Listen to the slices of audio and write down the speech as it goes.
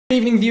Good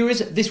evening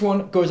viewers, this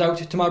one goes out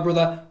to my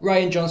brother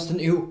Ryan Johnston,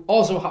 who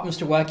also happens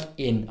to work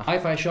in a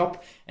hi-fi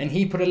shop, and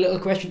he put a little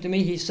question to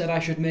me. He said I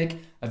should make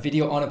a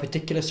video on a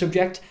particular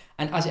subject,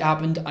 and as it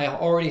happened I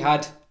already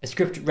had a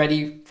script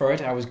ready for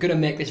it. I was going to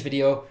make this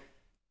video,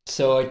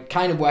 so it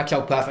kind of works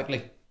out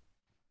perfectly.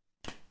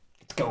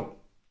 Let's go.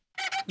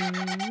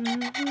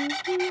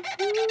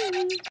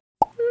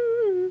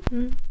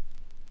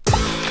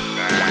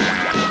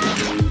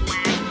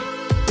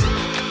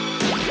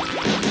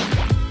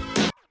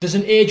 There's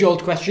an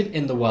age-old question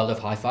in the world of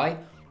hi-fi.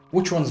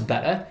 Which one's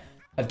better,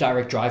 a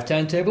direct drive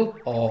turntable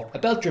or a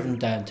belt-driven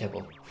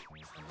turntable?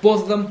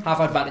 Both of them have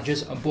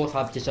advantages and both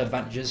have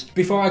disadvantages.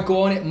 Before I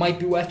go on, it might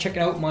be worth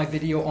checking out my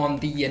video on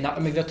the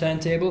anatomy of the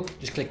turntable.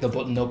 Just click the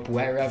button up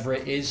wherever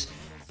it is.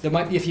 There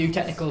might be a few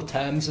technical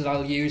terms that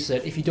I'll use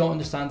that if you don't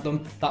understand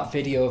them, that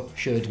video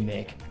should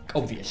make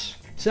obvious.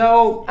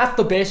 So, at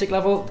the basic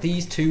level,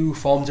 these two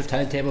forms of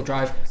turntable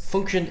drive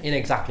function in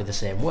exactly the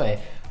same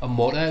way. A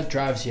motor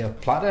drives your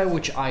platter,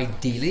 which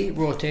ideally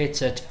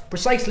rotates at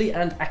precisely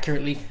and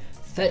accurately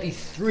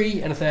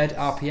 33.3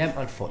 RPM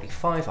and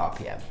 45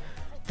 RPM.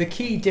 The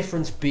key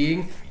difference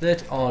being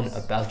that on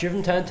a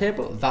belt-driven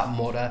turntable, that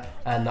motor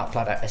and that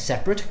platter are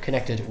separate,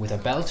 connected with a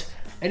belt,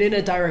 and in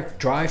a direct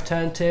drive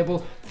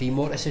turntable, the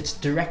motor sits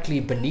directly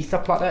beneath the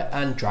platter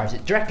and drives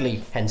it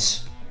directly,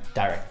 hence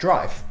direct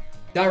drive.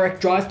 Direct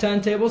drive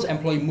turntables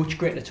employ much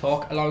greater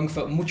torque, allowing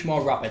for much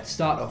more rapid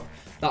startup.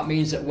 That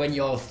means that when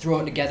you're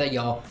throwing together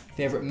your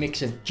favourite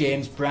mix of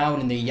James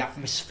Brown and the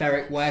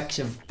atmospheric works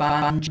of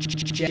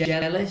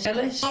Vangelis,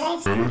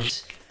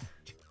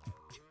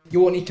 you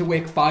won't need to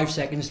wait 5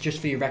 seconds just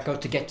for your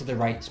record to get to the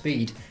right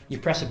speed. You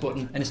press a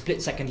button and a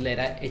split second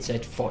later it's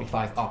at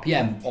 45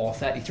 RPM or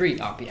 33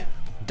 RPM.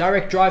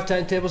 Direct drive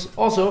turntables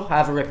also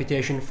have a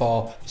reputation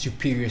for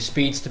superior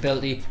speed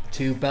stability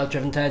to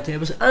belt-driven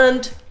turntables,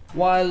 and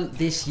while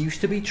this used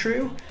to be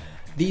true,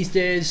 these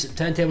days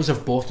turntables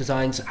of both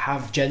designs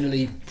have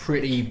generally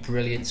pretty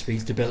brilliant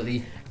speed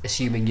stability,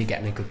 assuming you're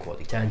getting a good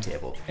quality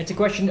turntable. It's a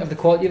question of the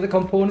quality of the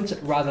components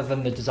rather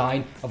than the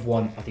design of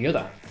one or the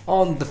other.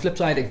 On the flip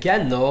side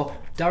again though,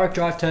 direct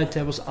drive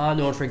turntables are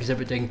known for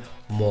exhibiting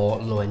more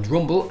low-end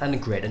rumble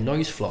and greater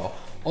noise floor.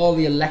 All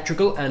the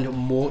electrical and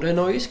motor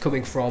noise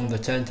coming from the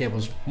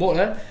turntable's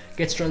motor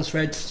gets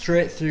transferred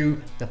straight through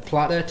the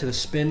platter to the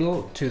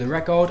spindle, to the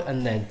record,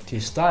 and then to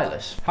your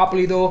stylus.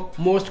 Happily though,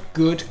 most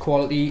good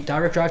quality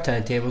direct drive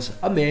turntables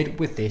are made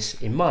with this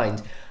in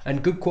mind,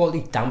 and good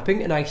quality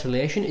damping and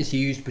isolation is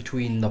used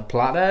between the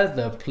platter,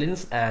 the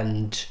plinth,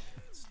 and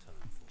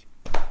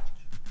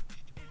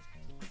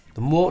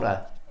the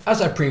motor.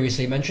 As I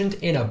previously mentioned,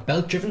 in a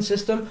belt-driven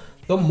system,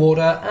 the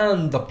motor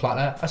and the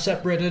platter are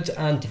separated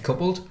and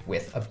decoupled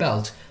with a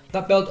belt.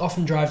 That belt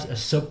often drives a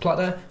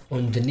sub-platter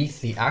underneath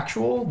the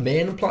actual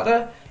main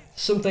platter,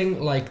 something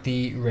like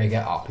the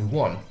Rega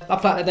RP1.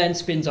 That platter then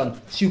spins on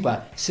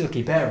super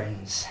silky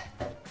bearings.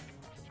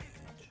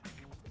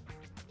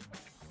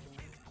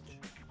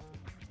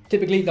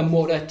 Typically the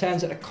motor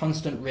turns at a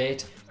constant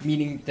rate,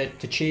 meaning that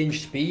to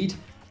change speed,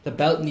 the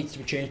belt needs to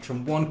be changed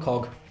from one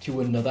cog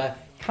to another,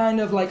 kind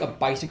of like a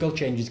bicycle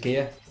changes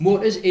gear.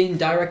 Motors in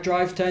direct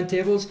drive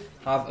turntables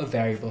have a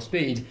variable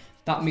speed.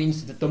 That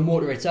means that the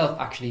motor itself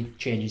actually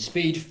changes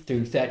speed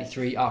through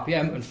 33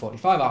 RPM and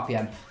 45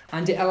 RPM,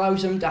 and it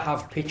allows them to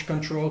have pitch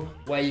control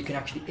where you can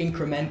actually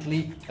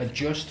incrementally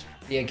adjust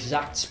the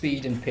exact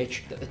speed and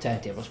pitch that the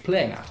turntable's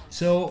playing at.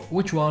 So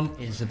which one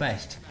is the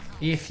best?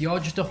 If you're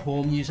just a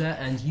home user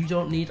and you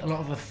don't need a lot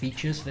of the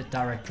features that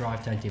direct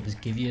drive turntables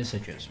give you,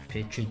 such as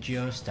pitch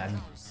adjust and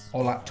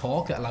all that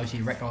torque that allows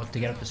your record to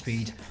get up to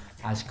speed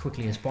as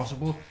quickly as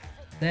possible,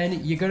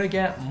 then you're going to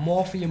get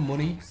more for your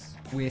money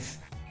with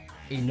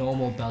a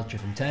normal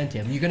belt-driven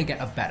turntable. You're going to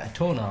get a better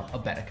tonearm, a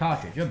better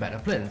cartridge, a better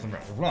plinth,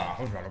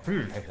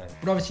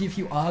 but obviously if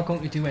you are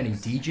going to do any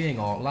DJing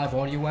or live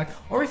audio work,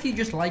 or if you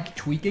just like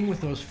tweaking with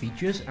those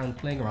features and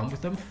playing around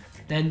with them,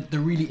 then there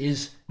really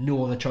is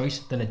no other choice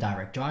than a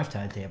direct drive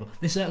turntable.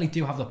 They certainly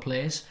do have the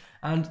place,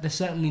 and they're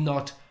certainly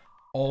not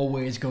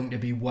always going to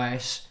be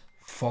worse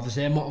for the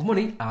same amount of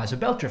money as a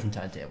belt-driven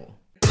turntable.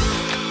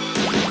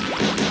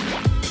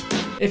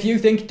 If you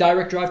think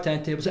direct drive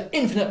turntables are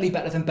infinitely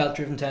better than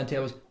belt-driven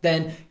turntables,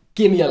 then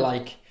give me a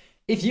like.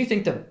 If you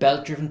think the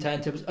belt-driven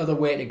turntables are the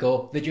way to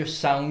go, they just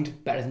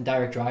sound better than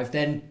direct drive,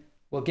 then,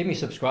 well, give me a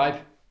subscribe.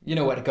 You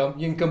know where to come.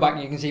 You can come back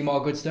and you can see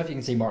more good stuff. You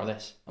can see more of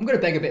this. I'm going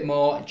to beg a bit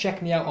more.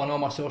 Check me out on all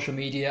my social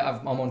media.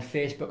 I'm on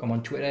Facebook. I'm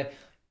on Twitter.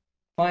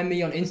 Find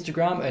me on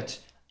Instagram at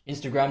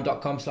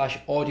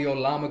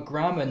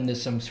instagram.com/AudioLlamagram, and there's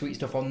some sweet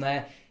stuff on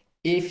there.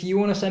 If you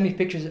want to send me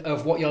pictures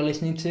of what you're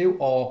listening to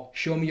or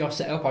show me your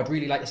setup, I'd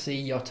really like to see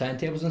your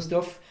turntables and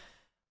stuff.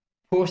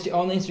 Post it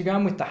on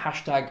Instagram with the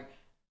hashtag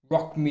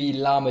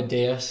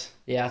RockMeLlamaDays.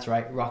 Yeah, that's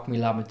right,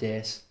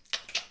 RockMeLlamaDays.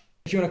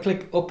 If you want to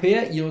click up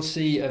here, you'll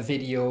see a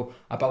video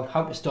about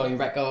how to store your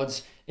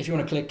records. If you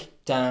want to click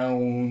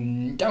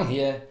down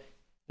here,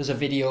 there's a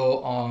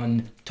video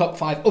on top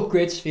 5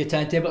 upgrades for your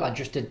turntable. I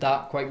just did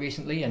that quite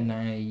recently,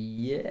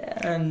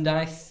 and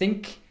I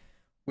think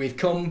we've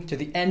come to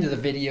the end of the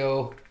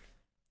video.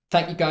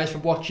 Thank you guys for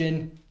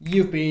watching.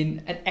 You've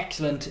been an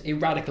excellent, a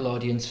radical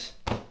audience.